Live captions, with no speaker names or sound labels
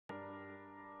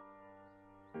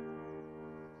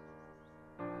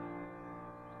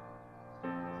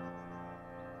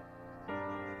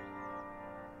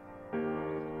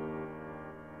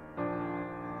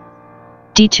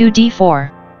d2 d4.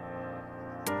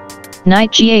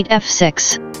 Knight g8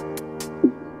 f6.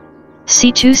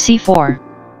 c2 c4.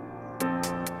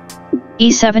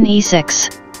 e7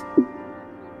 e6.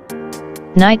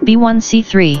 Knight b1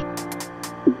 c3.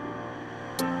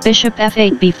 Bishop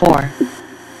f8 b4.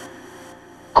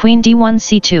 Queen d1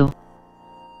 c2.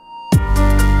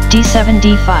 d7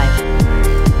 d5.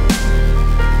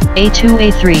 a2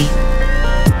 a3.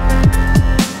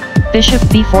 Bishop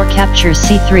b4 captures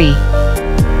c3.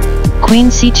 Queen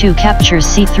c2 captures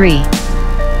c3.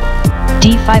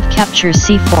 d5 captures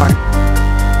c4.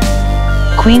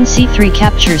 Queen c3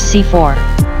 captures c4.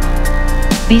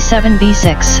 b7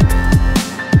 b6.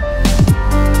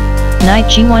 Knight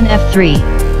g1 f3.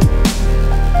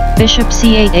 Bishop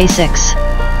c8 a6.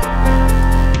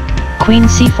 Queen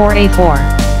c4 a4.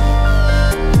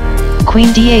 Queen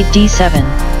d8 d7.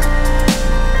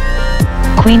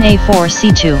 Queen a4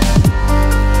 c2.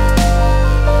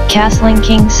 Castling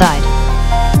king side.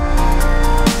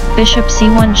 Bishop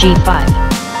c1 g5.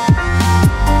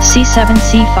 c7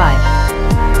 c5.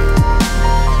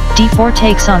 d4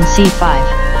 takes on c5.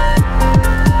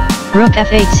 Rook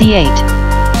f8 c8.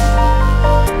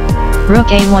 Rook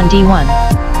a1 d1.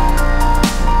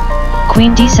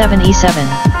 Queen d7 e7.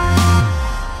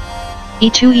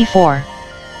 e2 e4.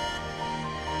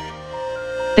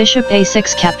 Bishop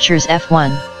a6 captures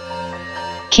f1.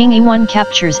 King e1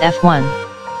 captures f1.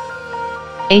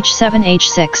 h7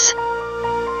 h6.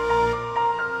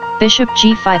 Bishop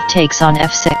g5 takes on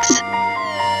f6.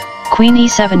 Queen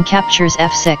e7 captures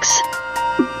f6.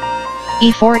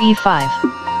 e4 e5.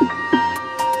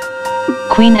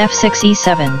 Queen f6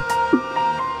 e7.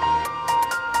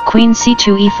 Queen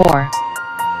c2 e4.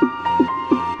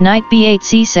 Knight b8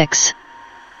 c6.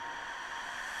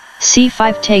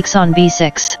 c5 takes on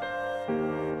b6.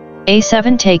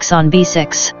 a7 takes on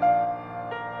b6.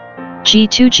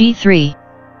 g2 g3.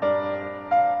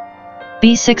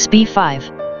 b6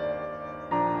 b5.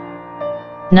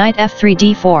 Knight f3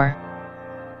 d4.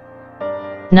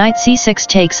 Knight c6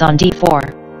 takes on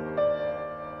d4.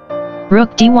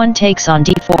 Rook d1 takes on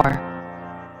d4.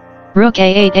 Rook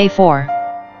a8 a4.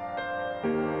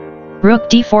 Rook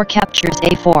d4 captures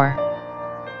a4.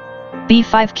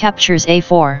 b5 captures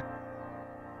a4.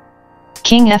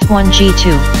 King f1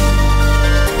 g2.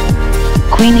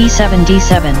 Queen e7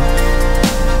 d7.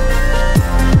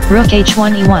 Rook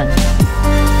h1 e1.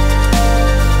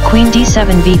 Queen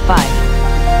d7 b5.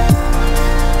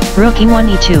 Rook e1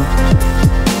 e2.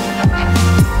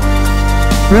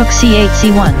 Rook c8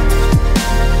 c1.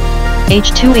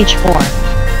 h2 h4.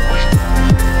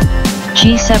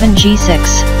 g7 g6.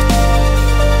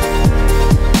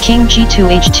 King g2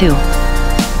 h2.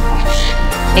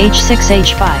 h6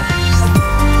 h5.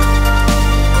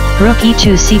 Rook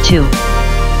e2 c2.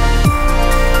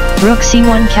 Rook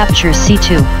c1 captures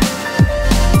c2.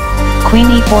 Queen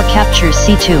e4 captures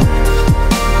c2.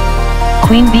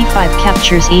 Queen b5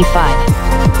 captures e5.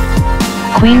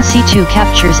 Queen c2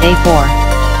 captures a4.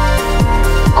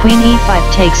 Queen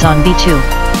e5 takes on b2.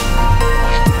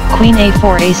 Queen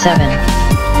a4 a7.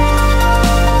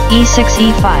 e6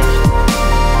 e5.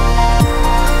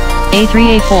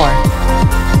 a3 a4.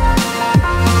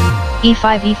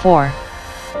 e5 e4.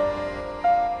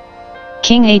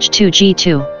 King h2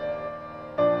 g2.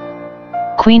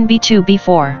 Queen b2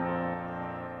 b4.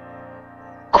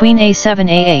 Queen a7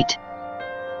 a8.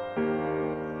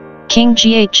 King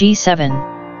g8 g7.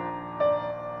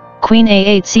 Queen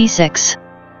a8 c6.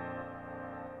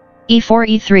 e4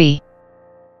 e3.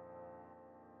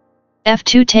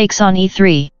 f2 takes on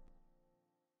e3.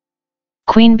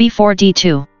 Queen b4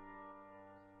 d2.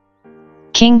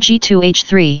 King g2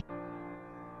 h3.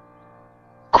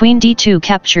 Queen d2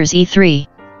 captures e3.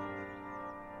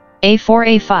 a4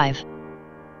 a5.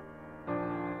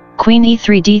 Queen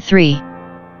e3 d3.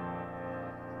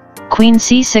 Queen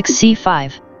c6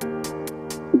 c5.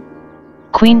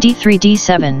 Queen d3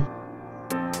 d7.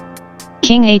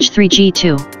 King h3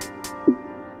 g2.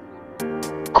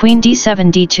 Queen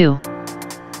d7 d2.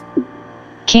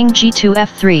 King g2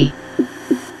 f3.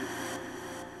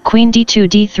 Queen d2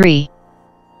 d3.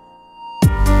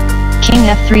 King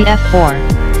f3 f4.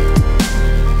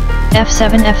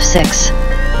 f7 f6.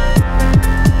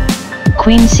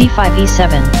 Queen c5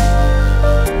 e7.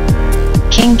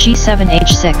 King g7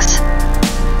 h6.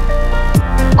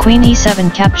 Queen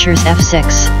e7 captures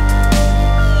f6.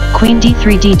 Queen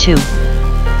d3 d2.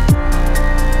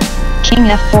 King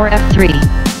f4 f3.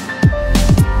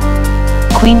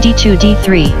 Queen d2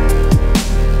 d3.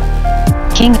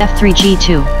 King f3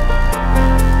 g2.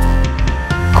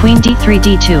 Queen d3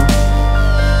 d2.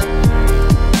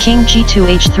 King g2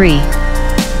 h3.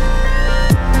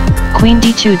 Queen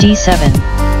d2 d7.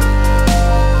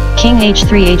 King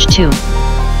h3 h2.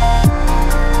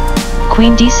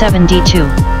 Queen d7 d2.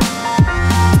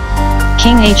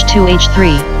 King h2 h3.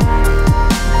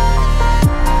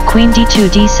 Queen d2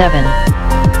 d7.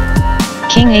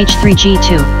 King h3 g2.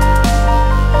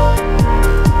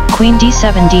 Queen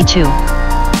d7 d2.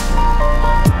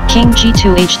 King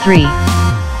g2 h3.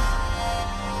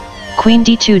 Queen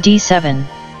d2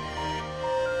 d7.